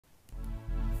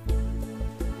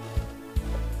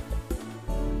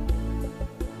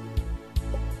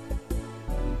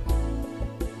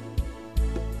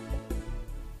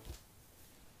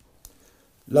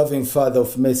Loving Father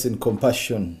of mercy and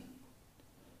compassion,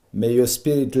 may your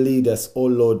Spirit lead us, O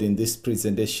Lord, in this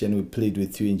presentation. We plead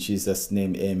with you in Jesus'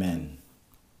 name. Amen.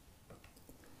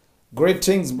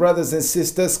 Greetings, brothers and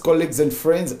sisters, colleagues and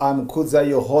friends. I'm Kuza,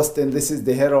 your host, and this is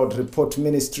the Herald Report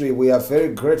Ministry. We are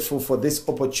very grateful for this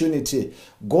opportunity.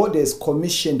 God has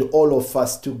commissioned all of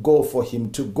us to go for him,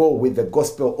 to go with the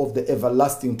gospel of the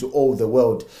everlasting to all the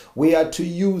world. We are to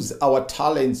use our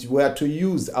talents, we are to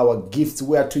use our gifts,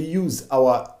 we are to use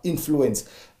our influence,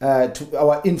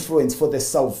 for the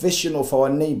salvation of our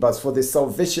neighbors, for the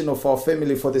salvation of our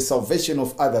family, for the salvation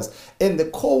of others. And the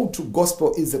call to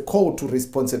gospel is a call to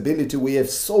responsibility. We have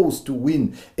souls to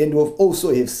win, and we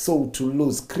also have souls to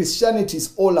lose. Christianity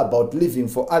is all about living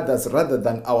for others rather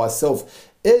than ourselves.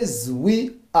 As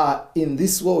we are in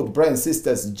this world, brothers and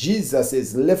sisters, Jesus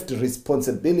has left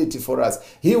responsibility for us.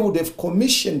 He would have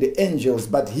commissioned the angels,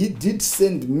 but he did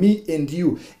send me and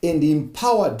you, and he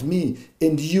empowered me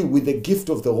and you with the gift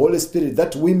of the Holy Spirit,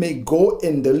 that we may go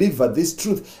and deliver this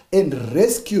truth and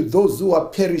rescue those who are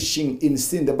perishing in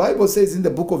sin. The Bible says in the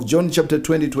book of John chapter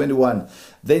 20:21,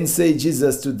 then say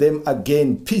Jesus to them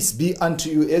again, peace be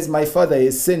unto you, as my Father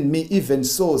has sent me, even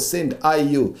so send I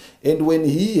you. And when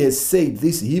he has said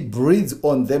this, he breathes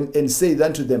on them and said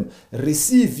unto them,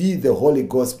 receive ye the Holy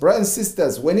Ghost. Brothers and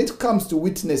sisters, when it comes to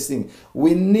witnessing,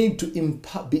 we need to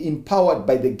be empowered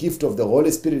by the gift of the Holy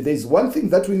Spirit. There is one thing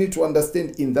that we need to understand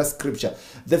in that scripture.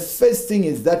 The first thing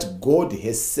is that God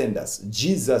has sent us.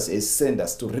 Jesus has sent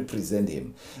us to represent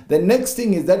him. The next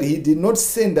thing is that he did not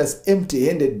send us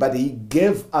empty-handed, but he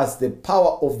gave us the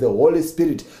power of the Holy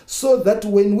Spirit, so that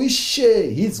when we share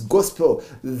his gospel,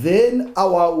 then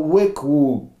our work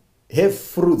will have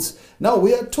fruits. Now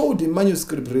we are told in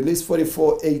manuscript release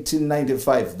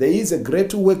 44/1895, there is a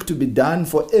great work to be done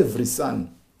for every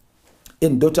son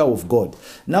and daughter of God.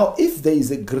 Now if there is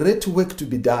a great work to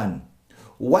be done,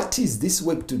 what is this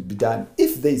work to be done?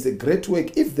 If there is a great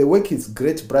work, if the work is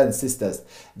great, brothers and sisters,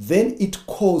 then it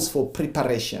calls for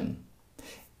preparation.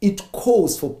 It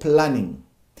calls for planning.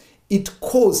 It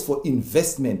calls for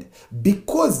investment.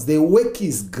 Because the work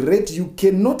is great, you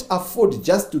cannot afford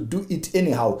just to do it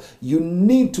anyhow. You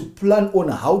need to plan on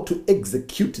how to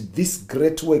execute this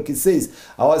great work. It says,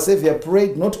 our Savior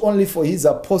prayed not only for his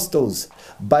apostles,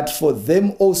 but for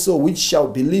them also which shall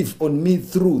believe on me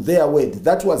through their word.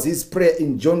 That was his prayer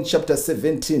in John chapter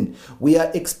 17. We are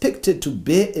expected to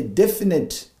bear a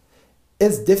definite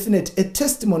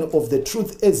testimony of the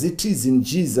truth as it is in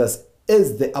Jesus,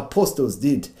 as the apostles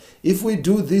did. If we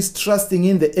do this trusting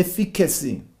in the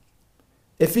efficiency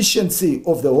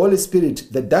of the Holy Spirit,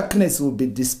 the darkness will be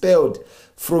dispelled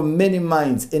from many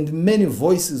minds, and many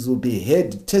voices will be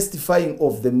heard testifying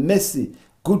of the mercy,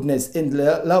 goodness, and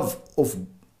love of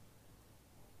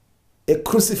a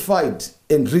crucified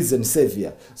and risen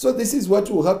Savior. So this is what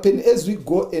will happen as we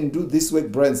go and do this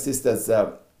work, brothers and sisters,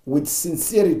 with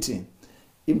sincerity,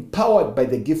 empowered by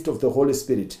the gift of the Holy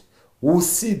Spirit. We'll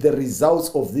see the results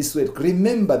of this work.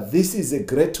 Remember, this is a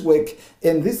great work,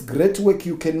 and this great work,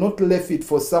 you cannot leave it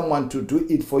for someone to do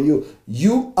it for you.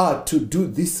 You are to do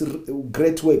this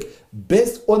great work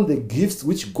based on the gifts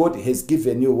which God has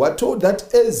given you. We're told that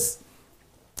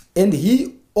and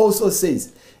he also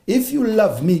says, if you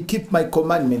love me, keep my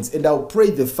commandments, and I'll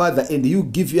pray the Father, and he'll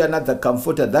give you another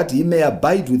comforter, that he may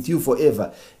abide with you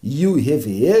forever. You have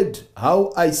heard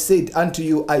how I said unto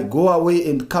you, I go away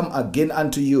and come again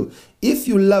unto you. If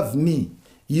you love me,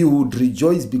 you would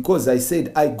rejoice, because I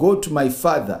said, I go to my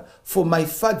Father, for my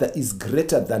Father is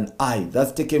greater than I.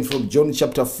 That's taken from John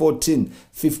chapter 14,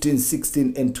 15,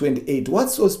 16, and 28.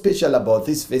 What's so special about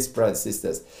this verse, brothers and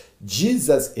sisters?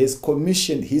 Jesus has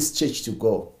commissioned his church to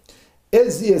go.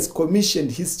 As he has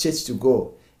commissioned his church to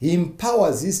go, he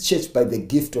empowers his church by the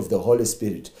gift of the Holy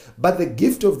Spirit. But the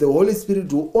gift of the Holy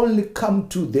Spirit will only come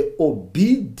to the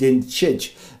obedient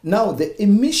church. Now, the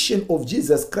emission of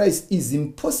Jesus Christ is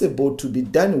impossible to be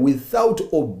done without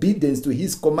obedience to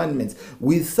his commandments,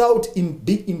 without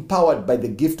being empowered by the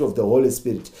gift of the Holy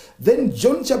Spirit. Then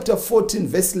John chapter 14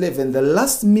 verse 11, the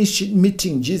last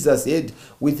meeting Jesus had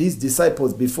with his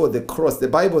disciples before the cross, the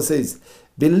Bible says,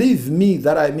 believe me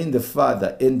that I am in the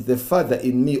Father, and the Father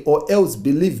in me, or else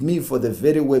believe me for the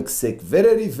very work's sake.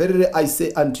 Verily, verily, I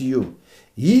say unto you,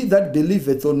 he that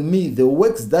believeth on me, the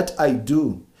works that I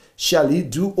do, shall he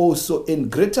do also, and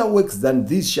greater works than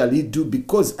these shall he do,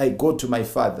 because I go to my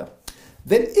Father.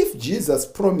 Then if Jesus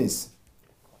promised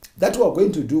that we are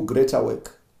going to do greater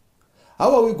work,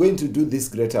 how are we going to do this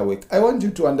greater work? I want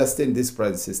you to understand this,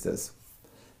 brothers and sisters.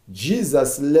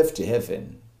 Jesus left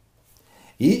heaven.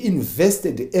 He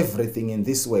invested everything in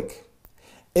this work,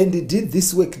 and he did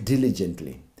this work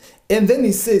diligently. And then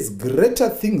he says, greater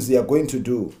things you are going to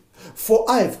do. For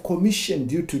I have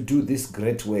commissioned you to do this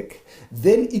great work.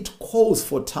 Then it calls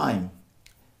for time.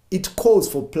 It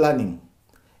calls for planning.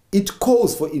 It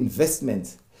calls for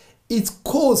investment. It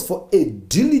calls for a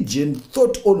diligent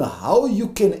thought on how you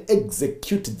can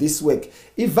execute this work.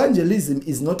 Evangelism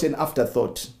is not an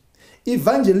afterthought.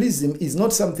 Evangelism is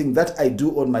not something that I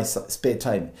do on my spare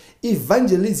time.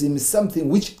 Evangelism is something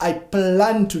which I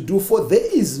plan to do, for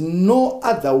there is no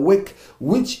other work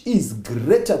which is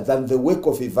greater than the work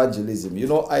of evangelism. You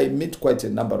know, I meet quite a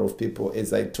number of people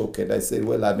as I talk, and I say,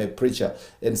 well, I'm a preacher,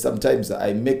 and sometimes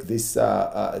I make this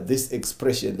this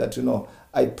expression that, you know,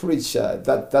 I preach,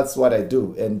 that's what I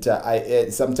do,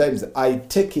 and sometimes I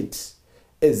take it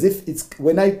as if it's,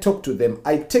 when I talk to them,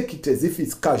 I take it as if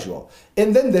it's casual.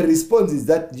 And then the response is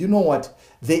that, you know what,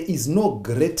 there is no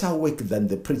greater work than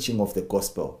the preaching of the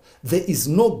gospel. There is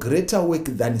no greater work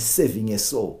than saving a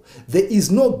soul. There is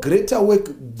no greater work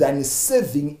than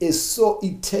saving a soul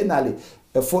eternally,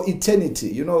 for eternity.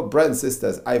 You know, brothers and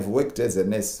sisters, I've worked as a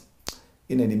nurse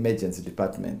in an emergency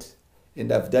department,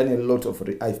 and I've done a lot of,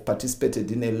 I've participated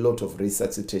in a lot of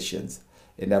resuscitations.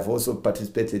 And I've also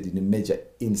participated in a major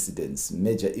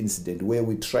incident where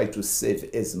we try to save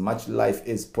as much life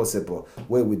as possible,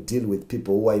 where we deal with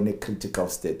people who are in a critical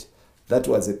state. That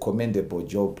was a commendable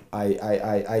job.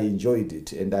 I enjoyed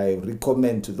it, and I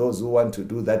recommend to those who want to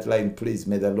do that line, please,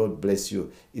 may the Lord bless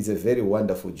you. It's a very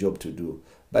wonderful job to do.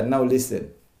 But now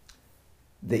listen,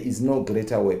 there is no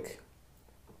greater work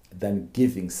than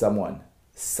giving someone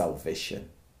salvation.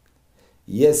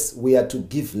 Yes, we are to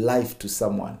give life to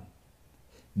someone.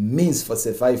 Means for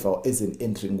survival as an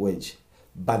entering wage,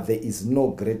 but there is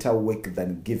no greater work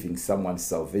than giving someone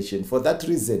salvation. For that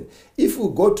reason, if we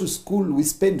go to school, we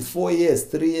spend 4 years,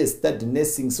 3 years study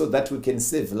nursing so that we can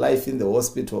save life in the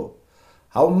hospital.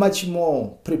 How much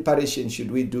more preparation should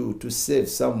we do to save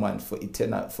someone for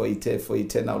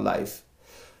eternal life?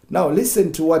 Now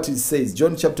listen to what it says,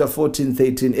 John chapter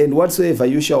 14:13. And whatsoever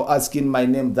you shall ask in my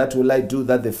name, that will I do,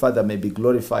 that the Father may be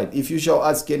glorified. If you shall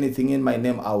ask anything in my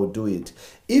name, I will do it.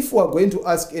 If we are going to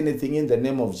ask anything in the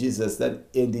name of Jesus,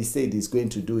 and he said he's going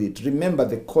to do it, remember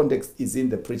the context is in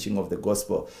the preaching of the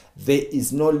gospel. There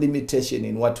is no limitation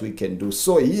in what we can do.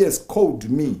 So he has called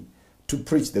me to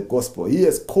preach the gospel. He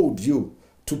has called you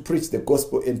to preach the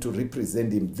gospel and to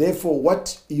represent him. Therefore,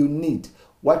 what you need,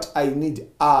 what I need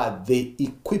are the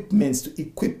equipments to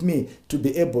equip me to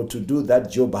be able to do that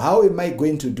job. How am I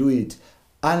going to do it?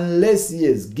 Unless he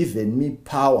has given me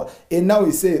power. And now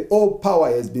he says, all power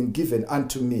has been given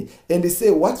unto me. And he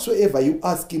says, whatsoever you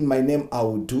ask in my name, I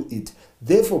will do it.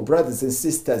 Therefore, brothers and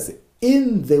sisters,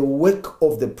 in the work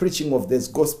of the preaching of this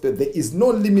gospel, there is no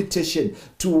limitation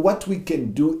to what we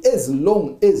can do as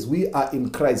long as we are in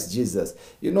Christ Jesus.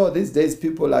 You know, these days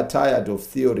people are tired of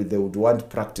theory. They would want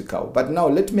practical. But now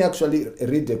let me actually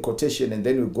read the quotation and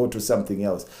then we'll go to something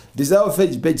else. Desire of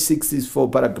Age, page 64,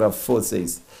 paragraph 4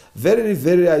 says, Verily,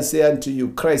 verily, I say unto you,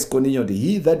 Christ continued,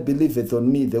 he that believeth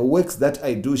on me, the works that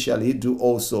I do shall he do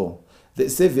also. The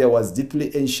Savior was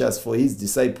deeply anxious for his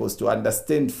disciples to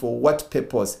understand for what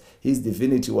purpose his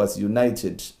divinity was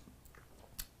united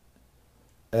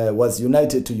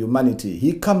to humanity.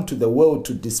 He came to the world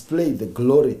to display the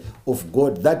glory of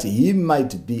God, that he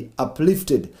might be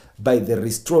uplifted by the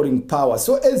restoring power.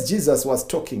 So as Jesus was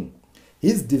talking,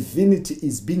 his divinity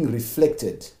is being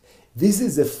reflected. This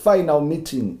is a final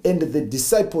meeting, and the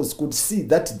disciples could see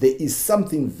that there is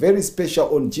something very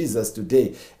special on Jesus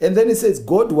today. And then he says,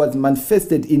 God was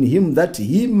manifested in him that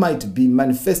he might be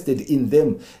manifested in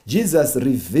them. Jesus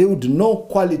revealed no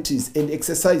qualities and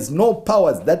exercised no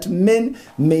powers that men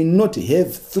may not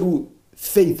have through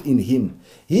faith in him.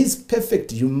 His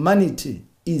perfect humanity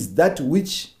is that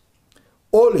which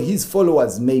all his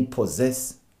followers may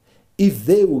possess if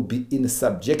they will be in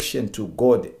subjection to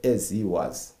God as he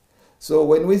was. So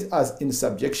when we are in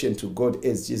subjection to God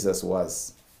as Jesus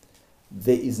was,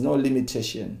 there is no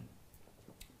limitation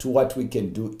to what we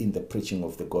can do in the preaching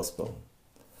of the gospel.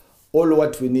 All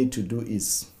what we need to do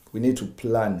is we need to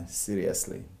plan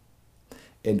seriously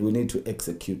and we need to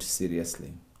execute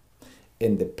seriously.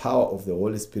 And the power of the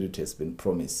Holy Spirit has been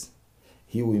promised.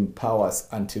 He will empower us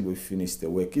until we finish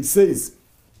the work. It says,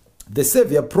 the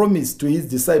Savior promised to his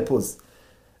disciples.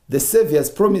 The Savior's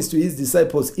promise to his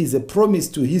disciples is a promise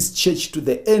to his church to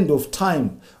the end of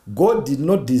time. God did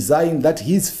not design that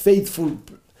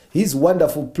his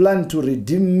wonderful plan to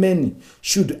redeem men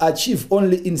should achieve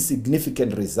only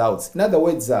insignificant results. In other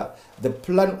words, the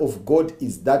plan of God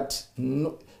is that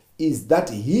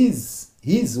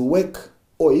his work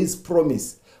or his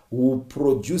promise will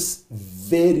produce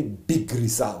very big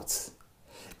results.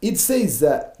 it says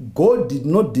that God did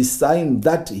not design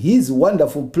that his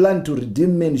wonderful plan to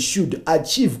redeem men should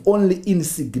achieve only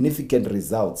insignificant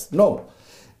results. No.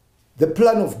 The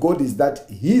plan of God is that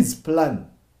his plan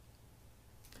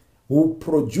will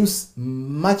produce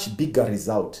much bigger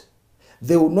result.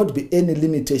 There will not be any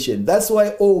limitation. That's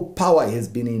why all power has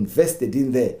been invested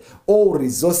in there. All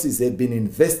resources have been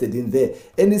invested in there.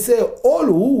 And he said, all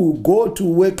who will go to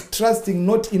work trusting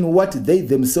not in what they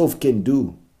themselves can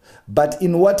do, but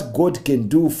in what God can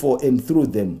do for and through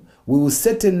them, we will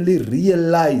certainly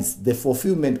realize the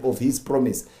fulfillment of his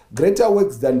promise. Greater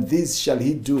works than these shall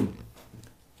he do.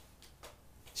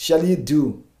 Shall he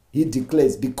do, he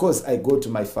declares, because I go to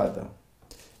my Father.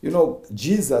 You know,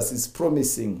 Jesus is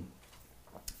promising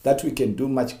that we can do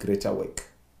much greater work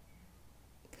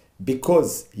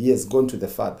because he has gone to the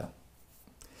Father.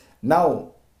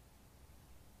 Now,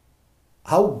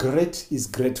 how great is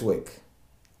great work?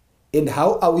 And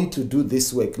how are we to do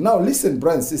this work? Now, listen,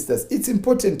 brothers and sisters, it's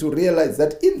important to realize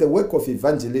that in the work of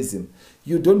evangelism,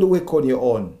 you don't work on your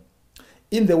own.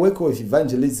 In the work of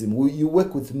evangelism, you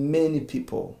work with many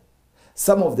people.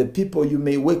 Some of the people you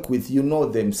may work with, you know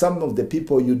them. Some of the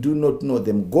people you do not know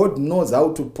them. God knows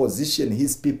how to position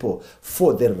his people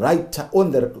for the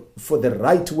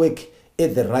right work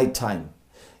at the right time.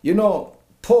 You know,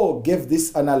 Paul gave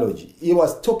this analogy. He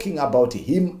was talking about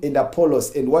him and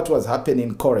Apollos and what was happening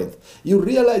in Corinth. You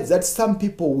realize that some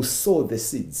people will sow the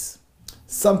seeds.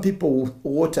 Some people will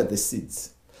water the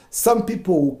seeds. Some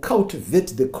people will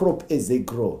cultivate the crop as they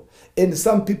grow. And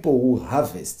some people will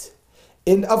harvest.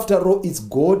 And after all, it's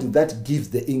God that gives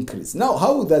the increase. Now,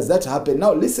 how does that happen?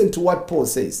 Now, listen to what Paul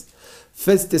says.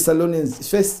 1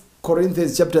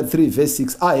 Corinthians chapter 3, verse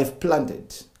 6. I have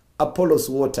planted, Apollos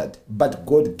watered, but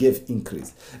God gave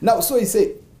increase. Now, so he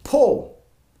said, Paul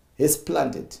has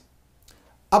planted,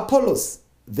 Apollos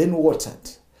then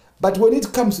watered. But when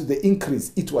it comes to the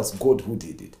increase, it was God who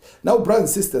did it. Now,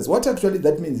 brothers and sisters, what actually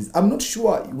that means is, I'm not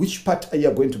sure which part are you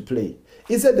going to play.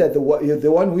 Is it that you're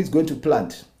the one who is going to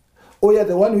plant? Or you're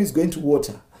the one who is going to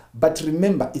water? But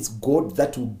remember, it's God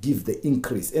that will give the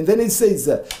increase. And then it says,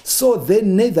 so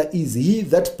then neither is he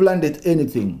that planted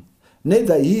anything,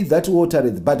 neither he that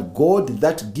watereth, but God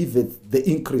that giveth the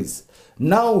increase.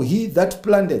 Now he that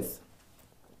planteth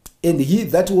and he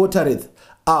that watereth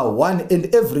are one,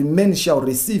 and every man shall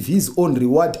receive his own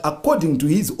reward according to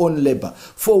his own labor.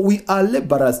 For we are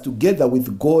laborers together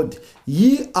with God.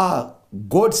 Ye are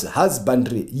God's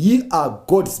husbandry, ye are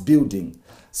God's building.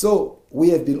 So we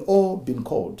have all been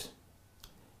called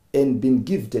and been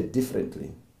gifted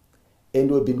differently. And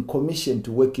we've been commissioned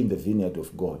to work in the vineyard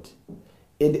of God.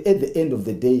 And at the end of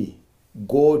the day,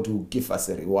 God will give us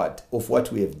a reward of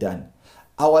what we have done.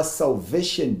 Our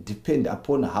salvation depends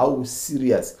upon how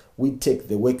serious we take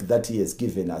the work that he has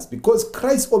given us. Because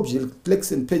Christ's object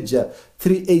lesson page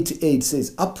 388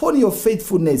 says, upon your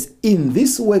faithfulness in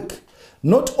this work,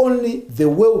 not only the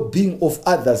well-being of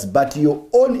others, but your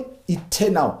own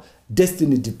eternal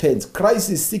destiny depends. Christ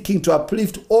is seeking to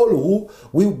uplift all who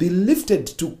will be lifted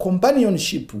to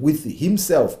companionship with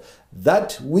himself,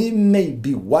 that we may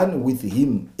be one with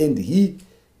him, and he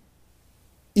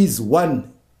is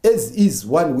one, as is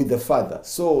one with the Father,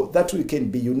 so that we can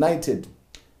be united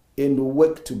and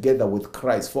work together with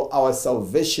Christ. For our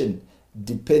salvation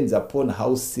depends upon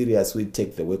how serious we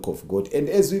take the work of God. And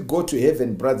as we go to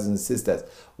heaven, brothers and sisters,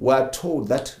 we are told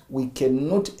that we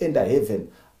cannot enter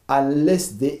heaven unless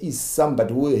there is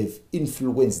somebody who have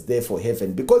influence there for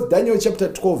heaven. Because Daniel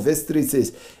chapter 12 verse 3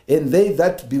 says, and they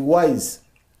that be wise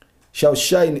shall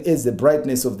shine as the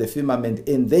brightness of the firmament,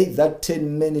 and they that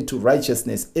turn many to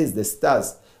righteousness as the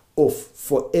stars of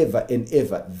forever and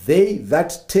ever. They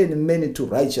that turn many to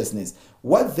righteousness.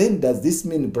 What then does this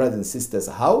mean, brothers and sisters?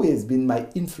 How has been my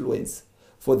influence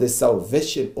for the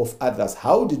salvation of others?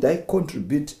 How did I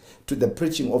contribute to the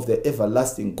preaching of the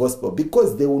everlasting gospel?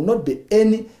 Because there will not be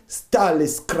any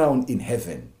starless crown in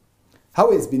heaven.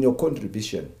 How has been your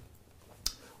contribution?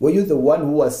 Were you the one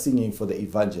who was singing for the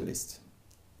evangelist?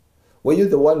 Were you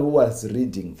the one who was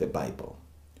reading the Bible?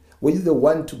 Were you the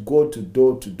one to go to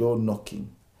door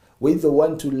knocking? Were you the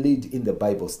one to lead in the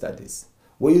Bible studies?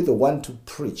 Were you the one to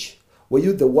preach? Were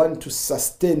you the one to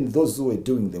sustain those who were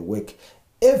doing the work?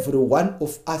 Every one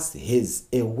of us has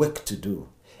a work to do.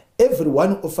 Every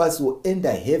one of us will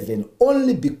enter heaven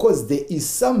only because there is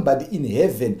somebody in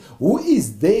heaven who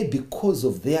is there because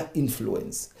of their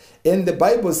influence. And the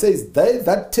Bible says they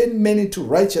that turn many to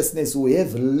righteousness will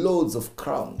have loads of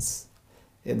crowns.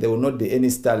 And there will not be any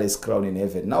starless crown in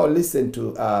heaven. Now listen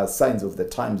to Signs of the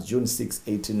Times, June 6,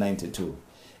 1892.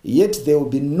 Yet there will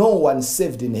be no one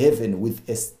saved in heaven with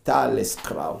a starless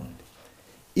crown.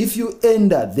 If you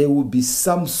enter, there will be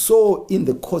some soul in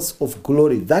the courts of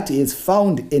glory that has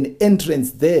found an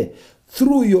entrance there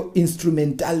through your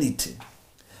instrumentality.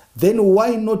 Then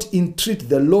why not entreat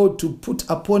the Lord to put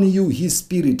upon you his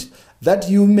spirit, that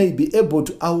you may be able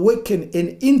to awaken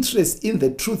an interest in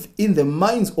the truth in the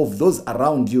minds of those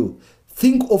around you.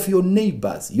 Think of your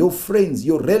neighbors, your friends,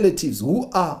 your relatives who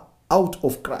are out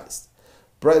of Christ.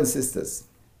 Brothers and sisters,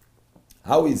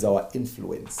 how is our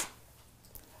influence?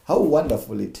 How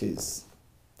wonderful it is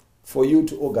for you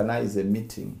to organize a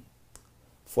meeting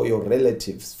for your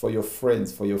relatives, for your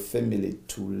friends, for your family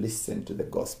to listen to the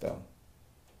gospel.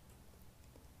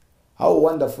 How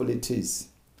wonderful it is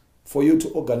for you to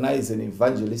organize an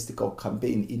evangelistical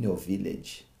campaign in your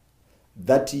village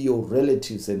that your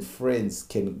relatives and friends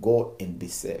can go and be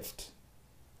saved.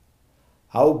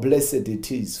 How blessed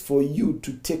it is for you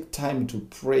to take time to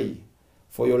pray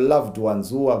for your loved ones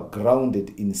who are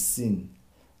grounded in sin,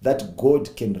 that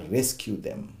God can rescue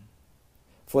them.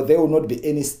 For there will not be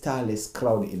any starless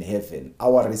crown in heaven.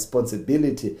 Our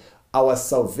responsibility, our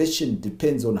salvation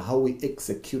depends on how we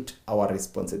execute our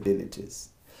responsibilities.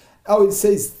 Now it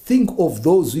says, think of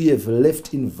those who have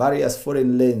left in various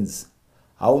foreign lands.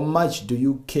 How much do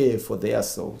you care for their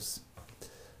souls?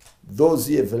 Those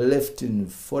who have left in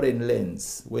foreign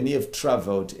lands, when you have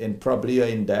traveled and probably you are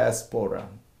in diaspora,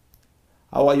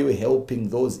 how are you helping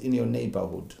those in your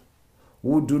neighborhood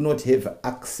who do not have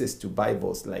access to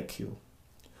Bibles like you,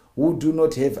 who do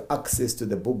not have access to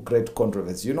the book Great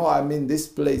Controversy? You know, I'm in this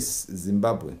place,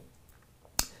 Zimbabwe.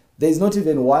 There is not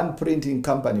even one printing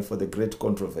company for the Great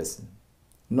Controversy.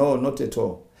 No, not at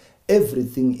all.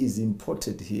 Everything is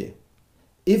imported here.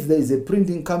 If there is a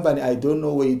printing company, I don't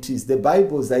know where it is. The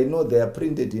Bibles, I know they are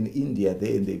printed in India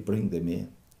there and they bring them here.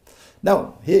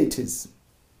 Now, here it is.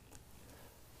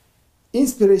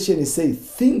 Inspiration is saying,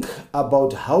 think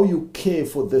about how you care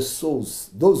for the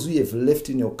souls, those who have left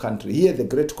in your country. Here, the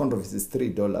Great Controversy is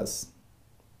 $3.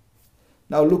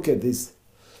 Now, look at this.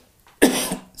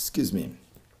 Excuse me.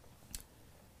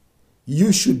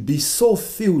 You should be so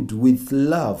filled with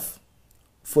love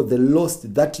for the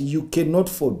lost that you cannot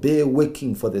forbear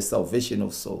working for the salvation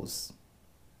of souls.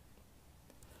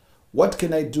 What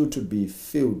can I do to be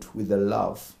filled with the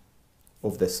love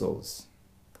of the souls?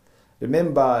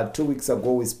 Remember 2 weeks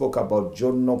ago we spoke about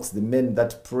John Knox, the man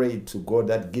that prayed to God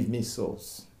that give me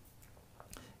souls.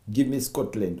 Give me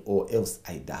Scotland or else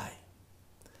I die.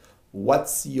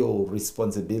 What's your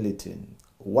responsibility?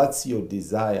 What's your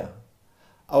desire?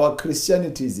 Our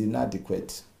Christianity is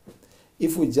inadequate.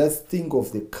 If we just think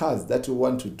of the cars that we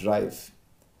want to drive,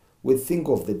 we think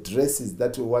of the dresses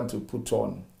that we want to put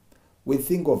on, we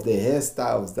think of the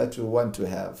hairstyles that we want to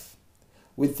have,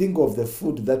 we think of the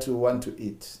food that we want to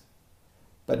eat.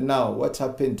 But now, what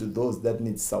happened to those that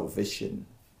need salvation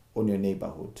on your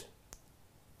neighborhood?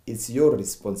 It's your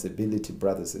responsibility,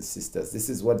 brothers and sisters. This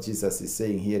is what Jesus is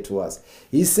saying here to us.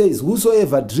 He says,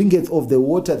 whosoever drinketh of the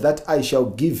water that I shall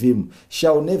give him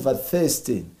shall never thirst,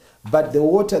 but the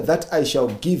water that I shall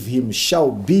give him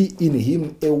shall be in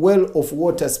him a well of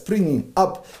water springing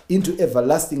up into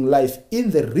everlasting life.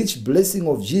 In the rich blessing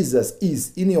of Jesus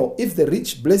is in your, if the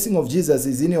rich blessing of Jesus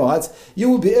is in your hearts, you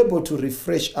will be able to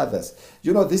refresh others.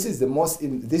 You know, this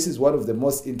is one of the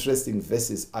most interesting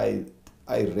verses I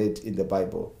read in the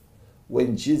Bible,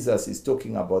 when Jesus is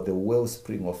talking about the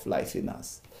wellspring of life in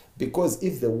us. Because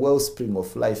if the wellspring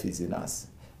of life is in us,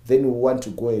 then we want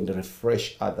to go and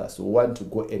refresh others. We want to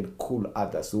go and cool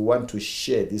others. We want to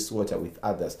share this water with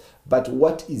others. But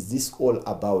what is this all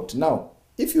about? Now,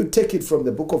 if you take it from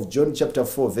the book of John chapter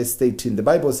 4 verse 18, the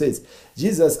Bible says,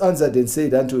 Jesus answered and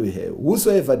said unto her,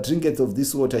 whosoever drinketh of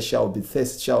this water shall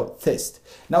thirst.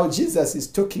 Now, Jesus is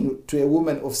talking to a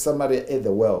woman of Samaria at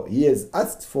the well. He has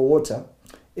asked for water,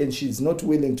 and she's not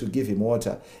willing to give him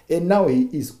water. And now he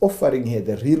is offering her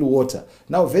the real water.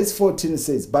 Now verse 14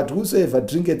 says, but whosoever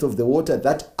drinketh of the water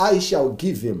that I shall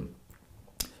give him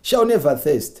shall never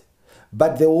thirst.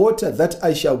 But the water that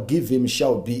I shall give him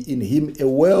shall be in him a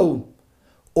well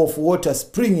of water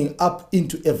springing up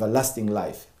into everlasting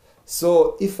life.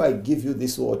 So if I give you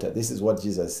this water, this is what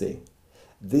Jesus is saying.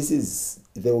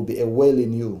 There will be a well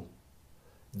in you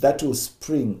that will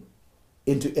spring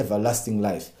into everlasting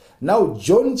life. Now,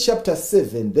 John chapter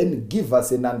 7 then give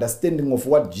us an understanding of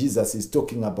what Jesus is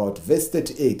talking about. Verse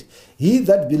 38, he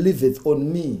that believeth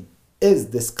on me, as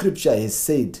the scripture has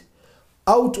said,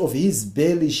 out of his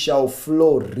belly shall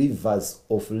flow rivers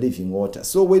of living water.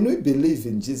 So when we believe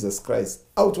in Jesus Christ,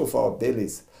 out of our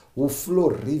bellies will flow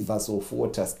rivers of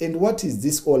waters. And what is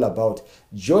this all about?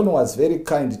 John was very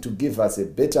kind to give us a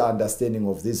better understanding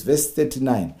of this. Verse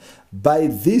 39, by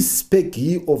this spake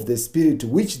he of the Spirit,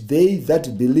 which they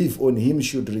that believe on him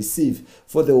should receive.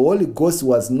 For the Holy Ghost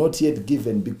was not yet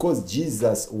given, because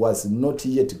Jesus was not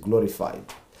yet glorified.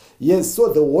 Yes,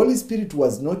 so the Holy Spirit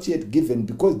was not yet given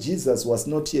because Jesus was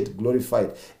not yet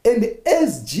glorified. And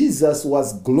as Jesus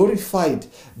was glorified,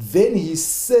 then he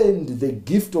sent the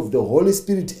gift of the Holy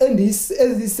Spirit. And as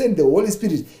he sent the Holy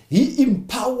Spirit, he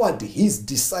empowered his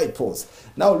disciples.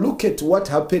 Now look at what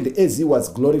happened as he was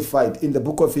glorified in the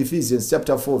book of Ephesians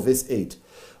chapter 4 verse 8.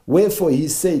 Wherefore he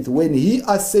said, when he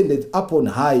ascended up on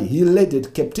high, he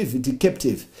led captivity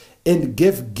captive and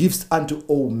gave gifts unto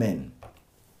all men.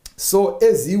 So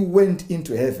as he went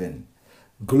into heaven,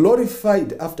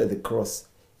 glorified after the cross,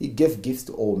 he gave gifts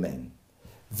to all men.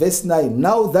 Verse 9,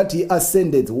 now that he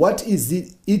ascended, what is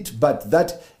it but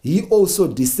that he also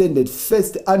descended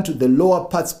first unto the lower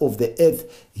parts of the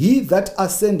earth? He that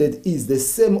ascended is the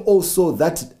same also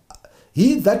that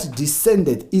he that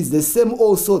descended is the same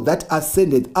also that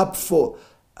ascended up for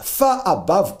far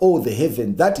above all the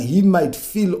heaven, that he might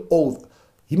fill all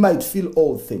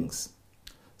things.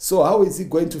 So how is he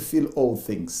going to fill all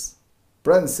things?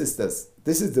 Brothers and sisters,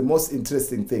 this is the most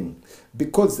interesting thing,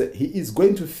 because he is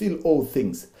going to fill all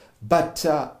things. But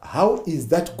how is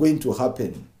that going to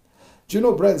happen? Do you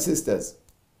know, brothers and sisters,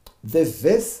 the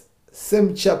verse,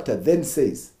 same chapter, then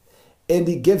says, and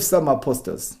he gave some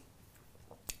apostles,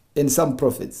 and some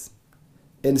prophets,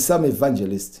 and some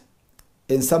evangelists,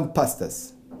 and some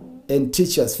pastors, and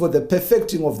teachers for the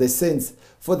perfecting of the saints,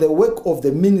 for the work of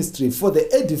the ministry, for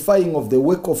the edifying of the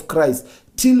work of Christ,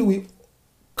 till we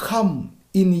come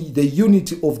in the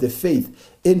unity of the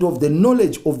faith and of the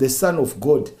knowledge of the Son of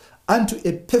God, unto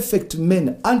a perfect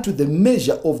man, unto the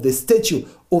measure of the stature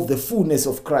of the fullness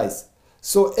of Christ.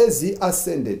 So as he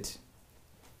ascended,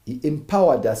 he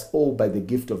empowered us all by the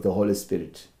gift of the Holy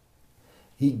Spirit.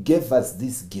 He gave us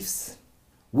these gifts,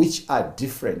 which are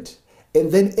different.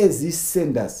 And then as he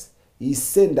sent us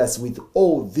with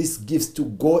all these gifts to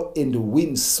go and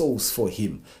win souls for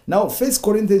him. Now, 1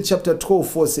 Corinthians chapter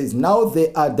 12:4 says, now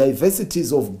there are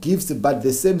diversities of gifts, but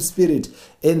the same Spirit.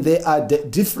 And there are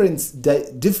differences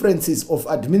of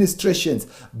administrations,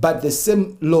 but the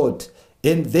same Lord.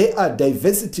 And there are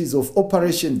diversities of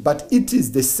operations, but it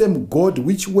is the same God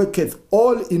which worketh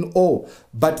all in all.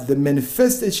 But the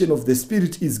manifestation of the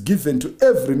Spirit is given to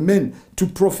every man to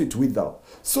profit withal.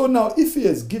 So now, if he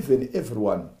has given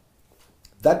everyone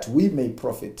that we may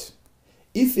profit,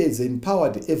 if he has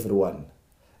empowered everyone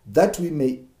that we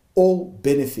may all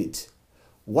benefit,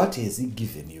 what has he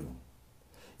given you?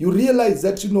 You realize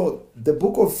that, the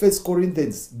book of 1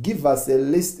 Corinthians gave us a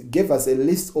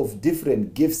list of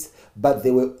different gifts, but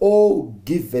they were all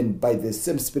given by the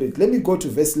same Spirit. Let me go to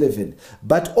verse 11.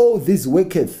 But all this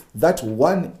worketh that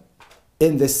one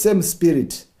and the same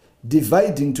Spirit,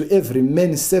 dividing to every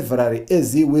man severally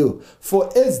as he will.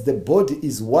 For as the body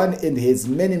is one and has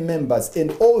many members, and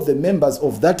all the members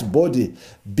of that body,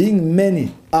 being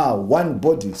many, are one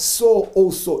body, so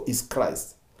also is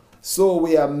Christ. So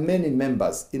we are many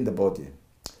members in the body.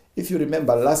 If you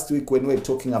remember last week when we were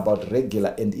talking about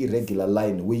regular and irregular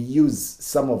line, we used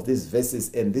some of these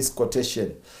verses and this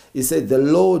quotation. He said, the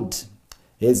Lord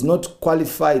has not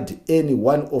qualified any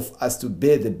one of us to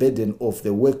bear the burden of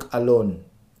the work alone.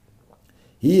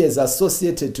 He has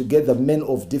associated together men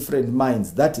of different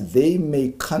minds, that they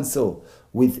may counsel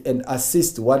with and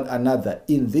assist one another.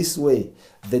 In this way,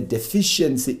 the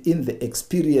deficiency in the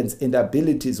experience and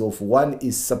abilities of one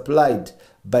is supplied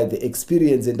by the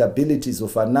experience and abilities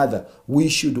of another. We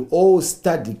should all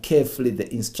study carefully the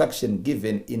instruction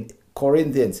given in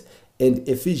Corinthians and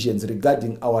Ephesians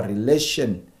regarding our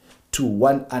relation to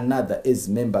one another as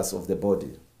members of the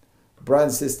body.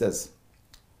 Brothers and sisters,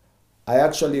 I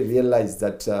actually realized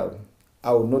that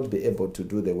I will not be able to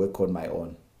do the work on my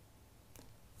own.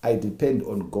 I depend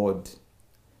on God.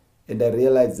 And I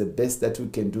realize the best that we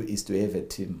can do is to have a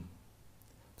team.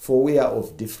 For we are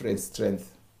of different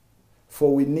strength.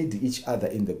 For we need each other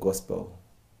in the gospel.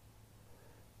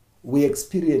 We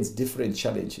experience different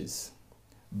challenges.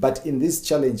 But in these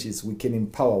challenges, we can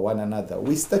empower one another.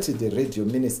 We started the radio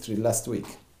ministry last week.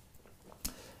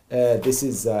 This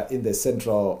is in the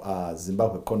Central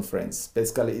Zimbabwe Conference.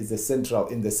 Basically, it's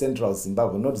in the Central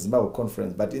Zimbabwe, not Zimbabwe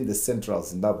Conference, but in the Central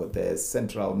Zimbabwe, the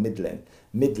Central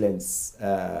Midlands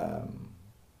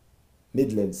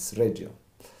Radio.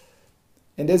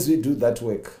 And as we do that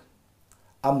work,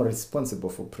 I'm responsible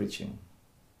for preaching.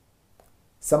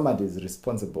 Somebody is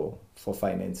responsible for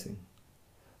financing.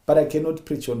 But I cannot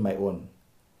preach on my own.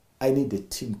 I need a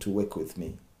team to work with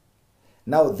me.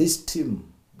 Now this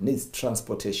team needs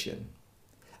transportation.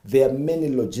 There are many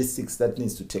logistics that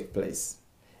needs to take place.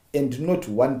 And not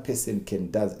one person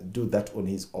can do that on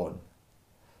his own.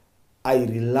 I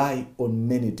rely on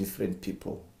many different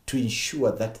people to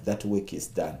ensure that that work is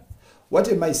done. What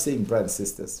am I saying, brothers and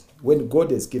sisters? When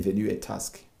God has given you a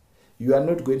task, you are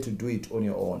not going to do it on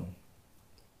your own.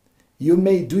 You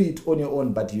may do it on your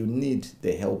own, but you need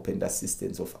the help and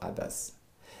assistance of others.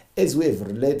 As we have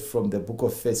read from the book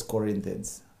of 1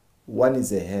 Corinthians, one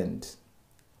is a hand,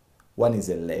 one is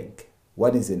a leg,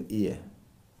 one is an ear,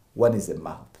 one is a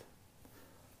mouth.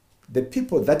 The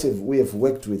people that we have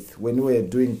worked with when we were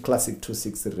doing Classic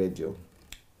 260 radio,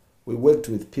 we worked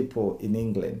with people in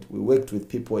England, we worked with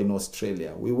people in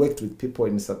Australia, we worked with people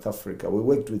in South Africa, we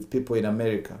worked with people in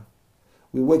America,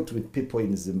 we worked with people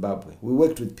in Zimbabwe, we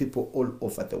worked with people all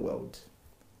over the world.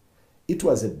 It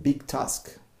was a big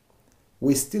task.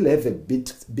 We still have a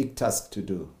big task to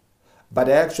do. But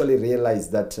I actually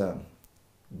realized that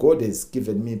God has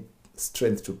given me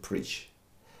strength to preach.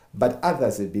 But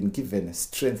others have been given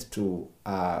strength to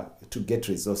get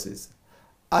resources.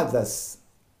 Others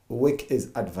work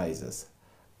as advisors.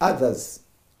 Others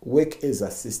work as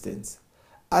assistants.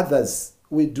 Others,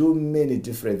 we do many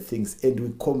different things and we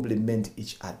complement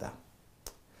each other.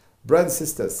 Brothers and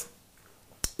sisters,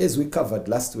 as we covered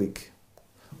last week,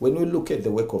 when we look at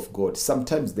the work of God,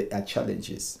 sometimes there are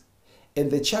challenges. And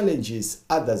the challenge is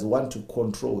others want to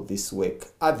control this work.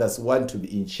 Others want to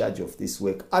be in charge of this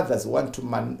work. Others want to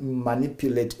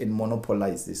manipulate and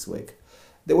monopolize this work.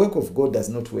 The work of God does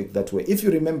not work that way. If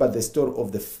you remember the story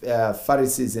of the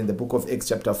Pharisees in the book of Acts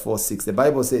chapter 4:6, the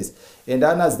Bible says, "And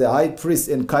Annas the high priest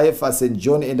and Caiaphas and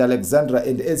John and Alexander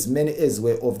and as many as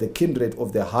were of the kindred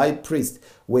of the high priest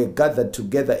were gathered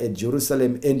together at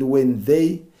Jerusalem. And when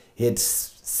they had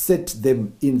set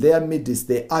them in their midst,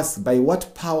 they asked, by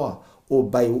what power or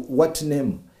by what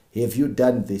name have you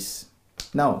done this?"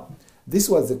 Now, this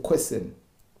was a question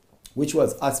which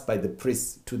was asked by the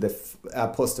priests to the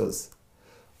apostles.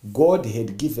 God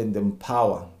had given them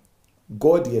power.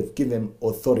 God had given them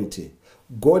authority.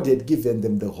 God had given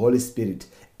them the Holy Spirit.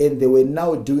 And they were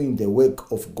now doing the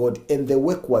work of God. And the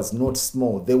work was not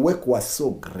small. The work was so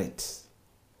great.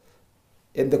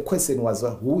 And the question was,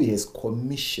 who has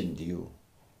commissioned you?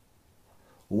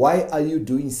 Why are you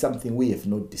doing something we have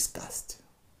not discussed?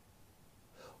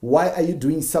 Why are you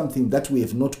doing something that we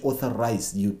have not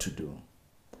authorized you to do?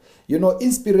 You know,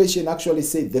 inspiration actually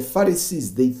said the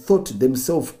Pharisees, they thought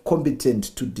themselves competent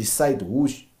to decide who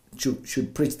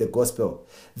should preach the gospel.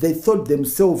 They thought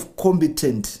themselves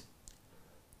competent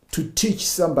to teach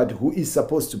somebody who is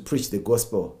supposed to preach the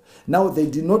gospel. Now, they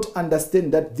did not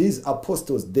understand that these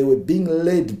apostles, they were being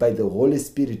led by the Holy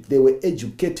Spirit. They were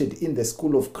educated in the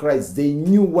school of Christ. They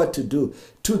knew what to do.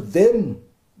 To them,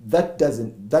 that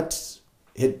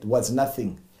was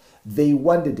nothing. They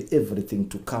wanted everything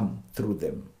to come through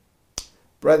them.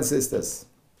 Brothers and sisters,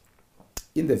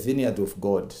 in the vineyard of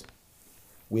God,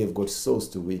 we have got souls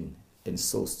to win and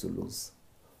souls to lose.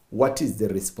 What is the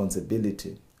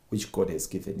responsibility which God has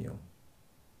given you?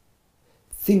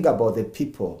 Think about the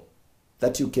people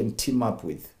that you can team up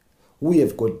with. We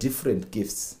have got different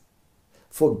gifts.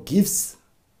 For gifts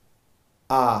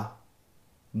are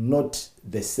not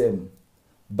the same,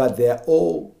 but they are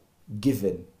all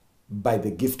given by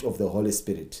the gift of the Holy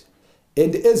Spirit.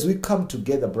 And as we come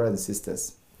together, brothers and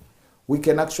sisters, we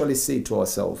can actually say to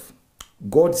ourselves,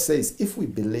 God says, if we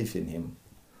believe in him,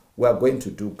 we are going to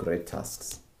do great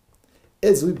tasks.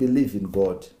 As we believe in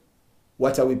God,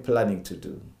 what are we planning to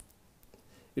do?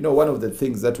 You know, one of the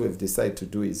things that we've decided to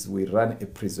do is we run a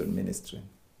prison ministry.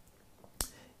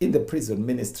 In the prison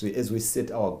ministry, as we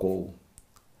set our goal,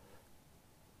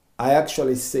 I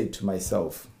actually say to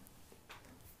myself,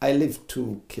 I live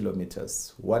 2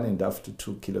 kilometers, 1.5 to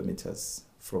 2 kilometers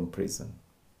from prison.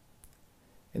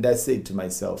 And I say to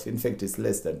myself, in fact, it's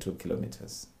less than 2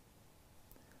 kilometers.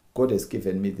 God has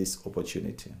given me this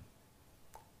opportunity.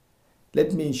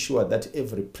 Let me ensure that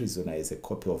every prisoner has a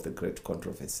copy of the Great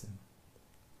Controversy.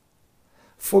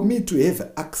 For me to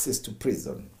have access to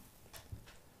prison,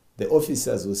 the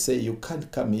officers will say, you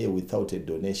can't come here without a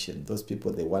donation. Those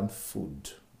people, they want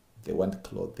food. They want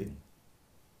clothing.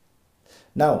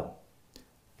 Now,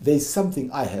 there's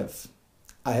something I have.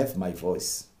 I have my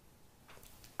voice.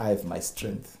 I have my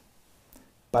strength.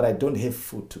 But I don't have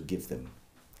food to give them.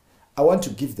 I want to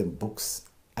give them books.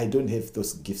 I don't have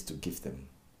those gifts to give them.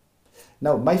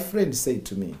 Now, my friend said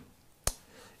to me,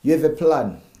 you have a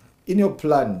plan. In your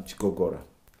plan, Chikogora,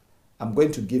 I'm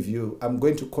going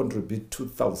to contribute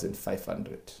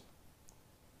 2,500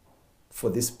 for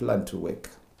this plan to work.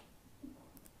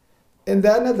 And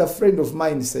then another friend of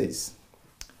mine says,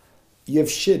 you have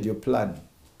shared your plan.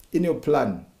 In your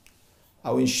plan,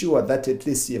 I will ensure that at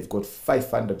least you have got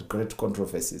 500 great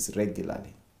controversies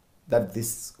regularly, that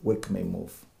this work may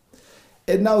move.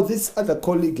 And now this other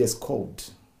colleague has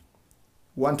called,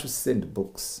 want to send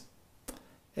books.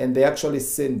 And they actually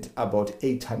sent about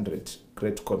 800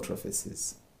 great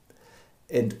controversies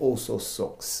and also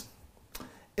socks.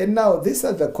 And now this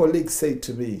other colleague said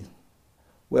to me,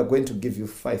 we're going to give you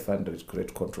 500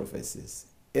 great controversies.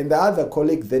 And the other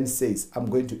colleague then says, I'm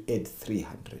going to add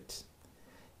 300.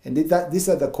 And this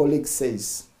other colleague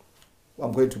says,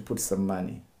 I'm going to put some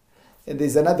money. And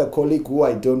there's another colleague who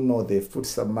I don't know, they've put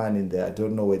some money in there, I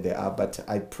don't know where they are, but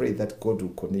I pray that God will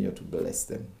continue to bless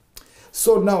them.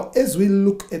 So now, as we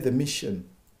look at the mission,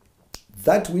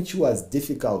 that which was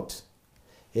difficult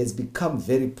has become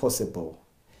very possible,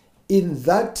 in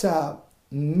that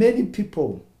many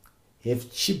people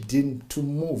have chipped in to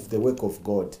move the work of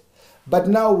God. But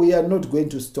now we are not going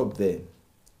to stop there.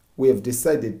 We have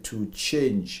decided to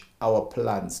change our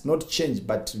plans. Not change,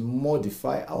 but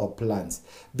modify our plans.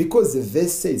 Because the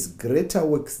verse says, greater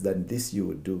works than this you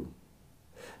will do.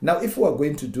 Now, if we are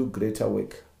going to do greater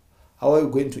work, how are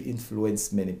we going to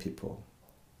influence many people?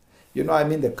 You know,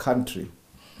 I'm in the country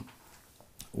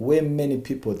where many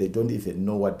people, they don't even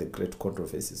know what the Great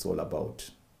Controversy is all about.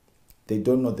 They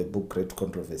don't know the book Great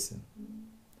Controversy.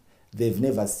 They've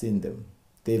never seen them.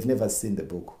 They've never seen the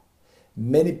book.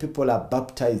 Many people are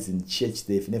baptized in church.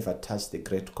 They've never touched the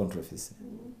Great Controversy.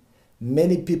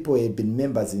 Many people have been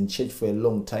members in church for a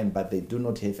long time, but they do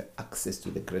not have access to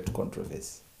the Great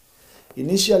Controversy.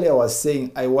 Initially, I was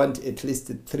saying I want at least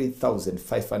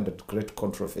 3,500 great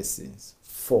controversies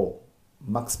for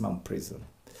maximum prison.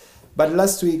 But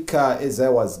last week, as I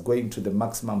was going to the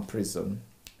maximum prison,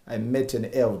 I met an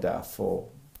elder for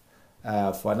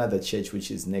another church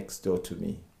which is next door to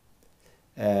me.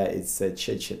 It's a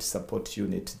church at Support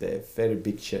Unit, the very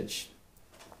big church.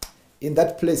 In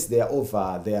that place, there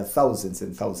are thousands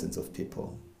and thousands of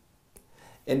people.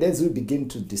 And as we begin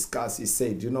to discuss, he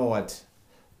said, you know what?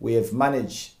 We have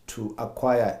managed to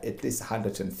acquire at least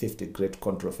 150 great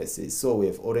controversies. So we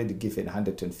have already given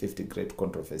 150 great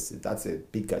controversies. That's a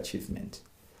big achievement.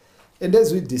 And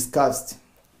as we discussed,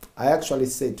 I actually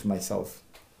said to myself,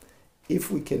 if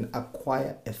we can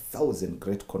acquire 1,000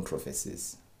 great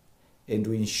controversies and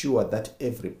we ensure that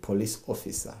every police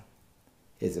officer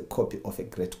has a copy of a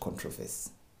great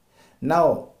controversy.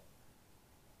 Now,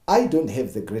 I don't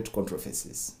have the great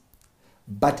controversies,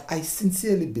 but I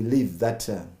sincerely believe that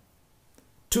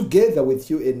together with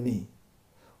you and me,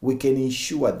 we can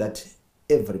ensure that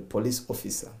every police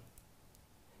officer,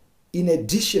 in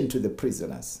addition to the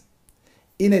prisoners,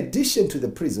 in addition to the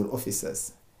prison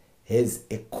officers, has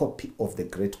a copy of the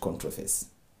great controversy.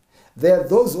 There are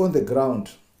those on the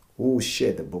ground who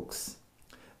share the books,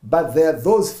 but there are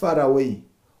those far away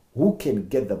who can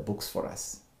get the books for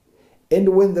us. And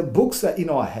when the books are in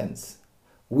our hands,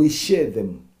 we share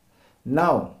them.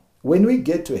 Now, when we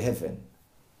get to heaven,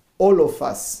 all of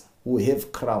us will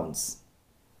have crowns.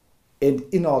 And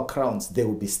in our crowns, there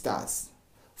will be stars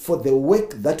for the work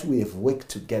that we have worked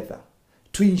together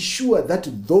to ensure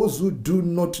that those who do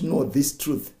not know this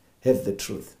truth have the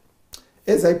truth.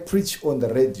 As I preach on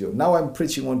the radio, now I'm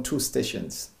preaching on 2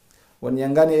 stations, on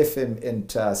Nyangani FM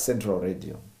and Central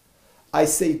Radio. I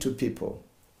say to people,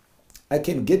 I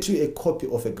can get you a copy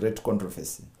of a great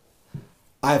controversy.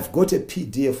 I've got a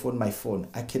PDF on my phone.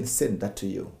 I can send that to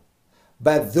you.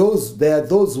 But there are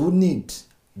those who need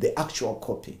the actual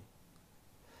copy.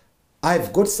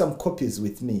 I've got some copies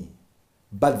with me,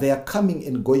 but they are coming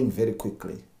and going very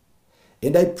quickly.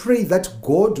 And I pray that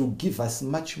God will give us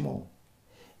much more.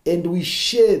 And we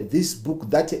share this book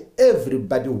that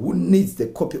everybody who needs the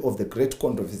copy of the Great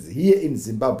Controversy here in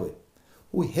Zimbabwe,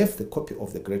 we have the copy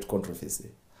of the Great Controversy.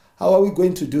 How are we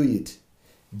going to do it?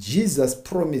 Jesus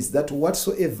promised that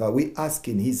whatsoever we ask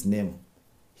in his name,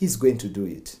 he's going to do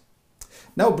it.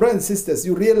 Now, brothers and sisters,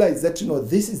 you realize that,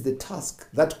 this is the task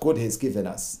that God has given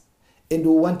us. And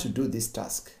we want to do this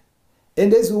task.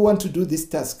 And as we want to do this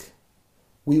task,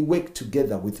 we work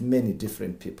together with many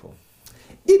different people.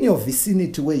 In your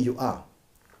vicinity where you are,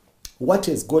 what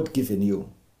has God given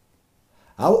you?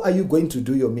 How are you going to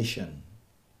do your mission?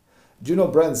 Do you know,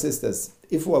 brothers and sisters,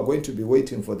 if we are going to be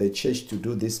waiting for the church to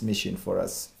do this mission for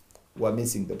us, we're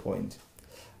missing the point.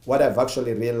 What I've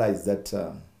actually realized that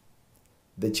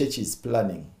the church is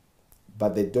planning,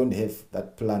 but they don't have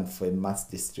that plan for a mass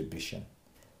distribution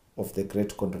of the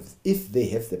Great Controversy. If they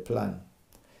have the plan,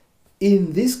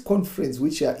 in this conference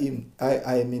which I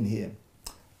am in here,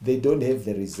 they don't have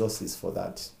the resources for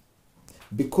that.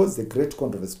 Because the Great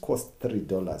Controversy costs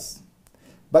 $3.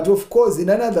 But of course, in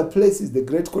other places, the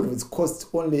Great Conference costs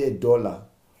only $1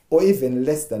 or even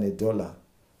less than $1.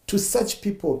 To such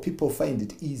people, people find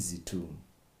it easy to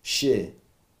share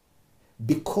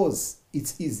because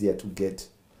it's easier to get.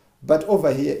 But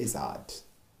over here is hard.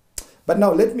 But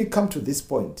now let me come to this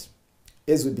point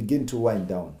as we begin to wind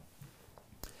down.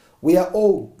 We are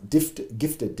all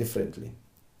gifted differently.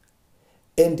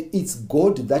 And it's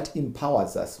God that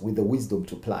empowers us with the wisdom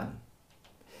to plan.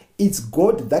 It's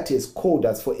God that has called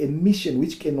us for a mission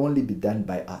which can only be done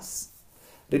by us.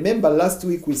 Remember last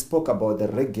week we spoke about the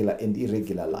regular and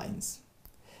irregular lines.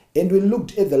 And we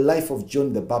looked at the life of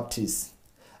John the Baptist,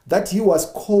 that he was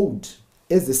called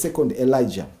as the second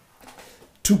Elijah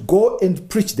to go and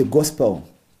preach the gospel.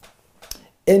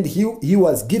 And he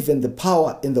was given the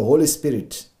power and the Holy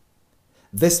Spirit.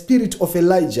 The spirit of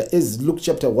Elijah, as Luke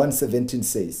chapter 1:17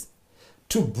 says,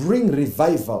 to bring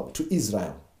revival to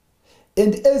Israel.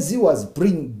 And as he was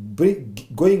going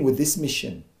with this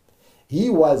mission, he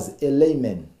was a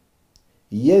layman.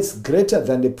 Yes, greater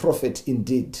than a prophet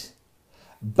indeed.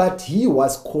 But he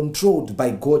was controlled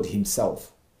by God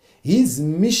himself. His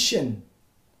mission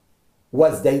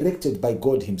was directed by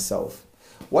God himself.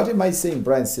 What am I saying,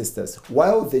 brothers and sisters?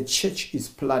 While the church is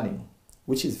planning,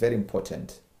 which is very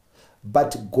important,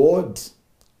 but God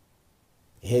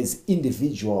has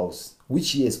individuals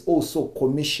which he has also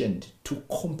commissioned to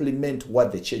complement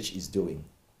what the church is doing.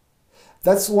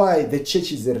 That's why the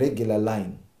church is a regular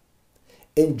line.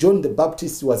 And John the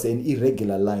Baptist was an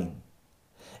irregular line.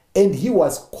 And he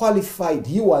was qualified.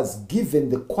 He was given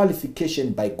the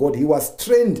qualification by God. He was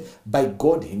trained by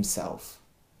God himself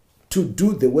to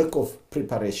do the work of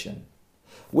preparation.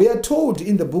 We are told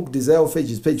in the book Desire of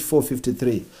Ages, page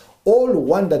 453, all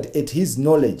wondered at his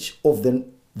knowledge of the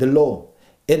law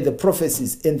and the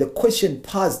prophecies, and the question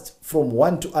passed from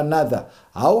one to another,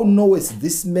 how knowest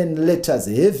this man letters,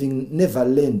 having never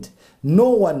learned?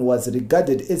 No one was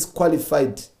regarded as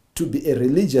qualified to be a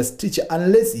religious teacher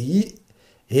unless he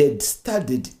had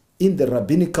studied in the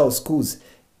rabbinical schools.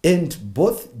 And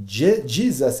both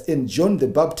Jesus and John the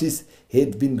Baptist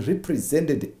had been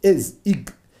represented as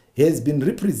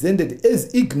ignorant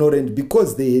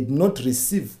because they had not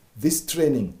received this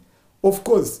training. Of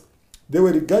course, they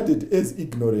were regarded as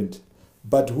ignorant,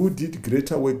 but who did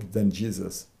greater work than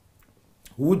Jesus?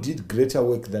 Who did greater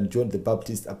work than John the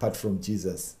Baptist apart from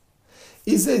Jesus?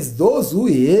 He says, those who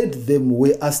heard them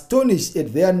were astonished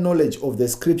at their knowledge of the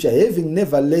scripture, having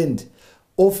never learned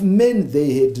of men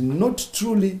they had not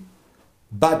truly,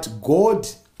 but God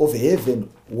of heaven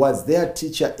was their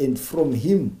teacher, and from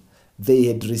him they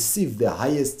had received the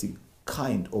highest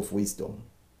kind of wisdom.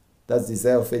 That's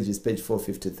Desire of Ages, page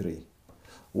 453.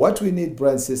 What we need,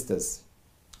 brothers and sisters,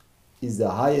 is the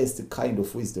highest kind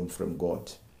of wisdom from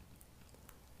God.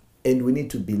 And we need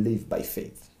to believe by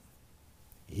faith.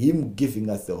 Him giving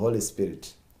us the Holy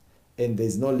Spirit. And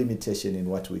there's no limitation in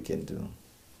what we can do.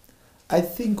 I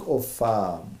think of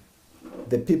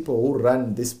the people who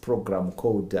run this program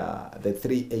called the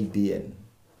 3ABN.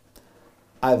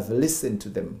 I've listened to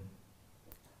them.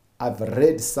 I've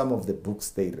read some of the books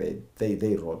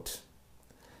they wrote.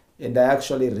 And I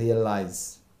actually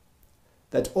realize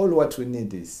that all what we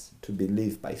need is to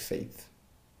believe by faith.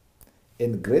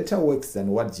 And greater works than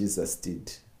what Jesus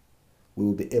did, we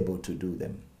will be able to do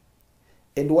them.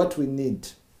 And what we need,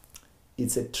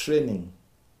 it's a training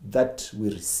that we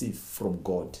receive from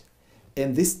God.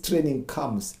 And this training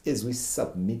comes as we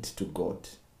submit to God.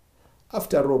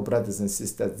 After all, brothers and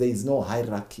sisters, there is no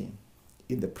hierarchy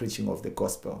in the preaching of the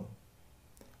gospel.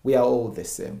 We are all the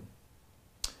same.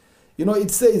 You know,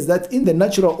 it says that in the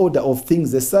natural order of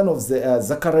things, the son of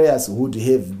Zacharias would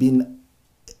have been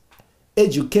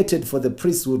educated for the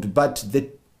priesthood, but the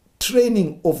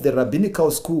training of the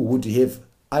rabbinical school would have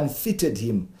unfitted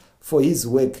him for his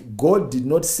work. God did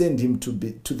not send him to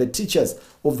the teachers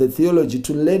of the theology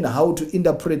to learn how to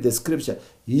interpret the scripture.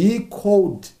 He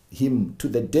called him to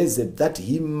the desert that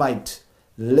he might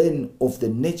learn of the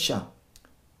nature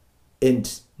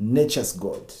and nature's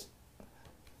God.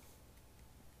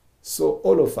 So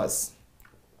all of us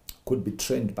could be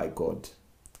trained by God.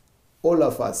 All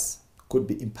of us could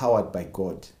be empowered by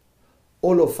God.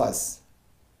 All of us,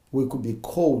 we could be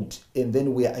called, and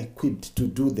then we are equipped to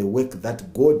do the work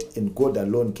that God and God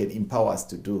alone can empower us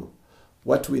to do.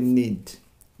 What we need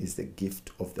is the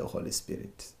gift of the Holy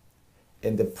Spirit.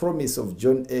 And the promise of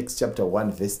John X chapter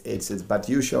 1 verse 8 says, but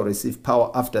you shall receive power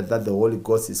after that the Holy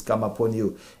Ghost is come upon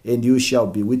you, and you shall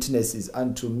be witnesses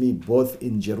unto me both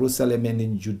in Jerusalem and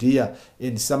in Judea,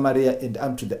 in Samaria, and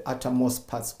unto the uttermost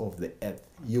parts of the earth.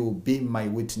 You will be my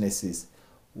witnesses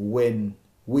when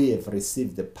we have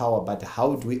received the power. But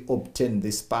how do we obtain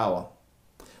this power?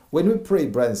 When we pray,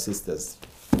 brothers and sisters,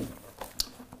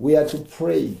 we are to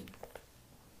pray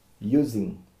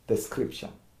using the scripture,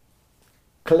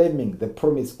 claiming the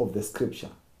promise of the scripture.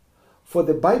 For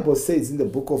the Bible says in the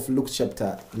book of Luke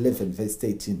chapter 11 verse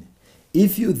 18,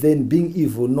 if you then being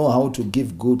evil know how to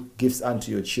give good gifts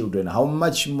unto your children, how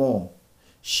much more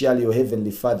shall your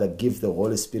heavenly Father give the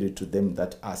Holy Spirit to them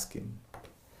that ask him?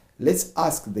 Let's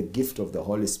ask the gift of the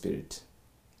Holy Spirit,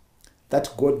 that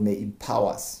God may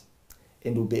empower us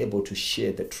and we'll be able to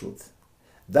share the truth.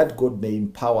 That God may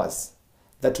empower us,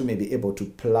 that we may be able to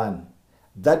plan.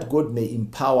 That God may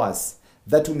empower us,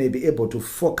 that we may be able to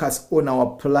focus on our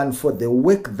plan for the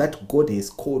work that God has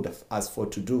called us for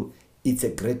to do. It's a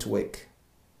great work.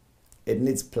 It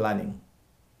needs planning.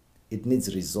 It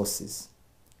needs resources.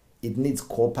 It needs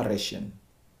cooperation.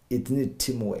 It needs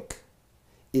teamwork.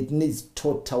 It needs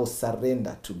total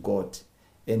surrender to God.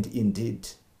 And indeed,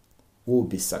 we'll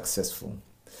be successful.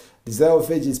 Desire of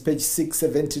Ages, page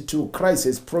 672. Christ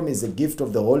has promised the gift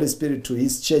of the Holy Spirit to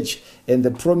his church, and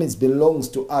the promise belongs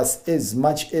to us as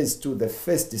much as to the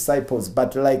first disciples.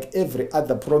 But like every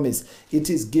other promise,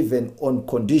 it is given on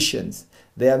conditions.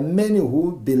 There are many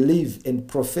who believe and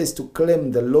profess to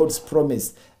claim the Lord's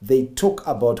promise. They talk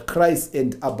about Christ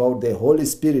and about the Holy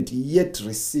Spirit, yet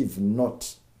receive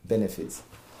not benefits.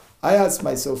 I ask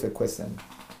myself a question,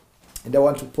 and I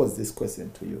want to pose this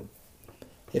question to you.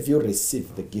 Have you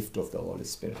received the gift of the Holy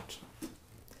Spirit?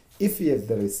 If you have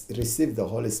received the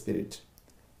Holy Spirit,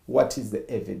 what is the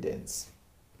evidence?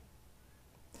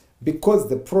 Because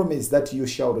the promise that you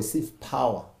shall receive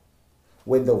power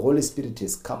when the Holy Spirit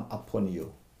has come upon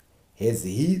you. Has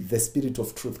he, the Spirit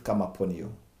of truth, come upon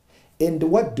you? And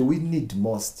what do we need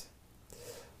most?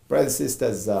 Brothers and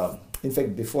sisters, in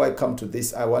fact, before I come to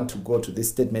this, I want to go to this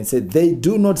statement. Say, they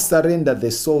do not surrender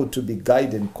the soul to be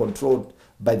guided and controlled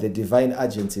by the divine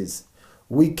agencies.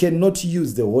 We cannot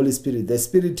use the Holy Spirit. The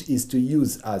Spirit is to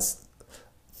use us.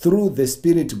 Through the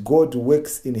Spirit, God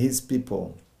works in his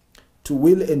people to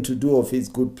will and to do of his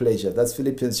good pleasure. That's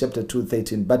Philippians chapter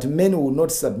 2:13. But men will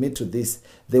not submit to this.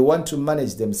 They want to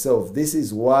manage themselves. This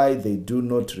is why they do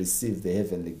not receive the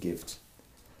heavenly gift.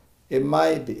 Am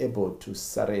I be able to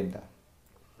surrender?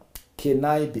 Can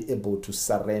I be able to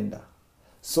surrender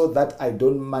so that I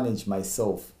don't manage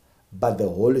myself, but the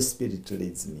Holy Spirit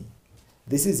leads me?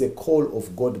 This is a call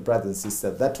of God, brothers and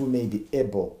sisters, that we may be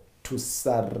able to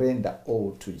surrender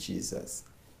all to Jesus.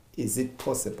 Is it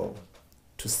possible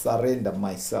to surrender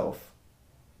myself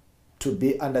to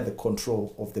be under the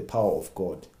control of the power of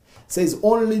God? It says,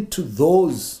 only to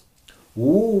those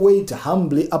who wait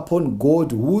humbly upon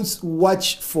God, who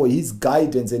watch for his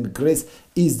guidance and grace,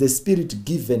 is the Spirit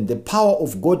given. The power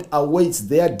of God awaits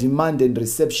their demand and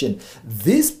reception.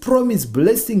 This promise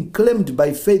blessing claimed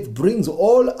by faith brings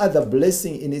all other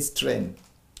blessing in its train.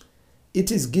 It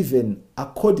is given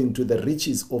according to the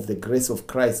riches of the grace of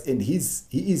Christ, and he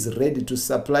is ready to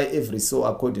supply every soul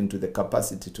according to the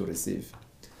capacity to receive.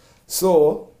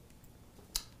 So,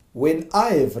 when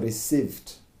I have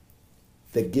received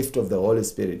the gift of the Holy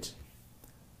Spirit,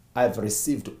 I've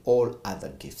received all other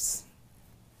gifts.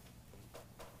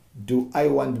 Do I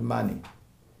want money?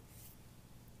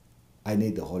 I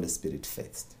need the Holy Spirit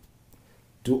first.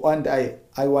 Do I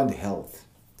want health?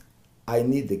 I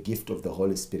need the gift of the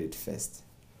Holy Spirit first.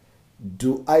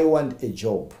 Do I want a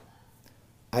job?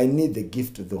 I need the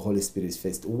gift of the Holy Spirit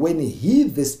first. When he,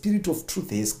 the Spirit of truth,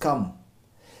 has come,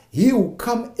 he will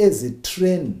come as a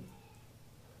train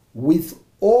with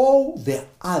all the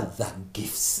other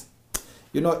gifts.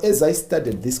 You know, as I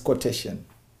studied this quotation,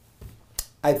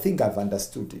 I think I've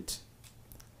understood it.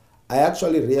 I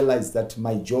actually realized that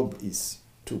my job is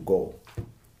to go,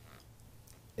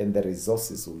 and the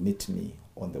resources will meet me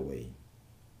on the way.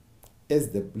 As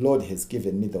the Lord has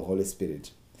given me the Holy Spirit.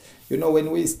 You know,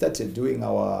 when we started doing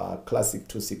our Classic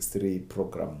 263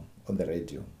 program on the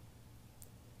radio,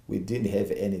 we didn't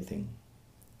have anything,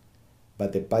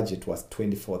 but the budget was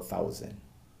 24,000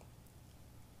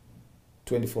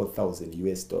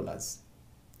 US dollars.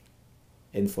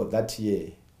 And for that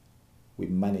year, we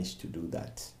managed to do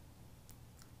that.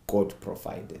 God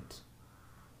provided.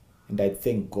 And I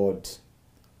thank God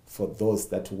for those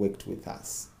that worked with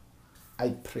us. I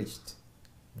preached.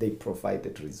 They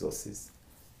provided resources.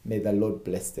 May the Lord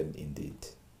bless them indeed.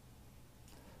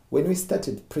 When we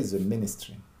started prison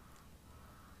ministry,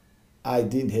 I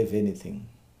didn't have anything.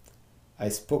 I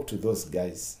spoke to those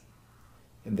guys,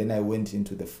 and then I went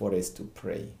into the forest to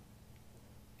pray.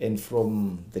 And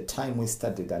from the time we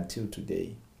started until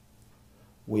today,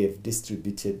 we have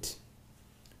distributed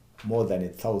more than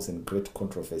 1,000 great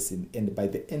controversies. And by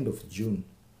the end of June,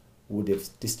 we would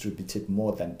have distributed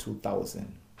more than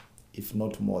 2,000. if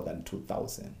not more than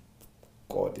 2,000.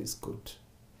 God is good.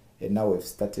 And now we've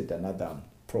started another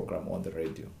program on the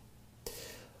radio.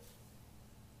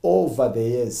 Over the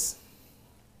years,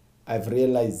 I've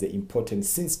realized the importance.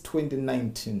 Since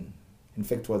 2019, in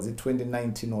fact, was it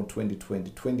 2019 or 2020?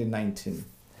 2019.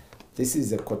 This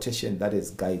is a quotation that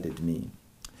has guided me.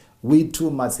 We too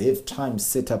must have time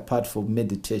set apart for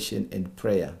meditation and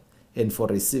prayer and for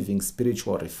receiving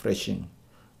spiritual refreshing.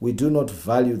 We do not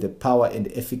value the power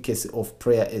and efficacy of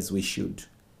prayer as we should.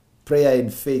 Prayer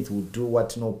and faith will do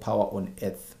what no power on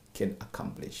earth can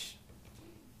accomplish.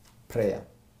 Prayer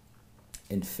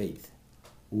and faith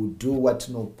will do what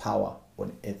no power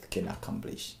on earth can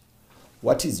accomplish.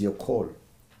 What is your call?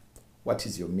 What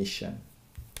is your mission?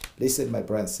 Listen, my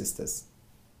brothers and sisters.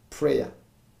 Prayer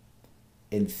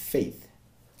and faith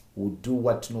will do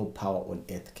what no power on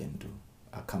earth can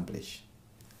accomplish.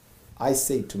 I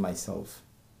say to myself,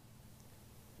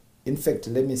 in fact,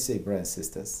 let me say, brothers and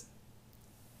sisters,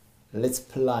 let's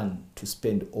plan to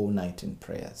spend all night in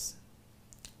prayers.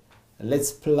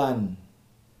 Let's plan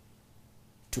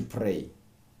to pray.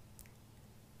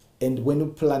 And when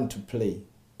we plan to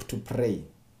pray,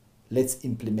 let's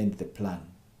implement the plan.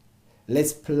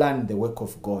 Let's plan the work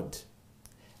of God.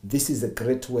 This is a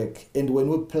great work. And when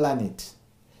we plan it,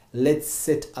 let's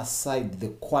set aside the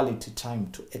quality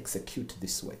time to execute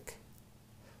this work.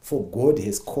 For God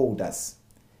has called us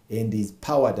and He's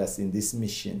powered us in this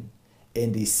mission.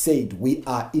 And He said we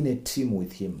are in a team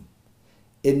with Him.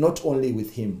 And not only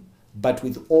with Him, but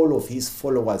with all of His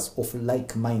followers of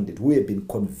like-minded who have been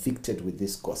convicted with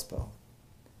this gospel.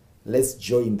 Let's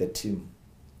join the team.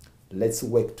 Let's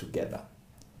work together.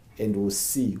 And we'll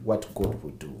see what God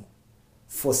will do.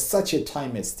 For such a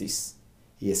time as this,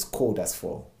 He has called us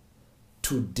for,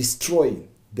 to destroy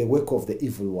the work of the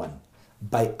evil one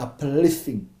by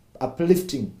uplifting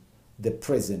the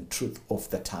present truth of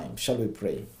the time. Shall we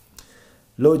pray?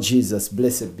 Lord Jesus,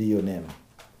 blessed be your name.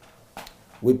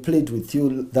 We plead with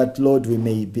you that, Lord, we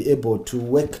may be able to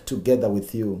work together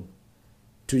with you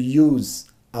to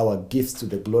use our gifts to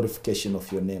the glorification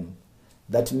of your name,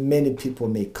 that many people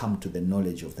may come to the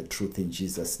knowledge of the truth. In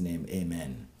Jesus' name,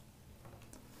 amen.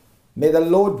 May the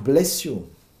Lord bless you.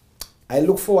 I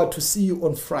look forward to see you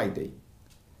on Friday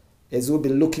as we'll be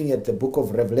looking at the book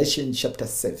of Revelation chapter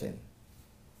 7.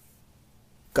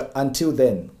 Until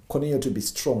then, continue to be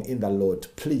strong in the Lord.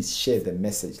 Please share the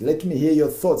message. Let me hear your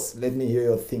thoughts. Let me hear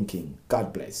your thinking.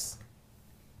 God bless.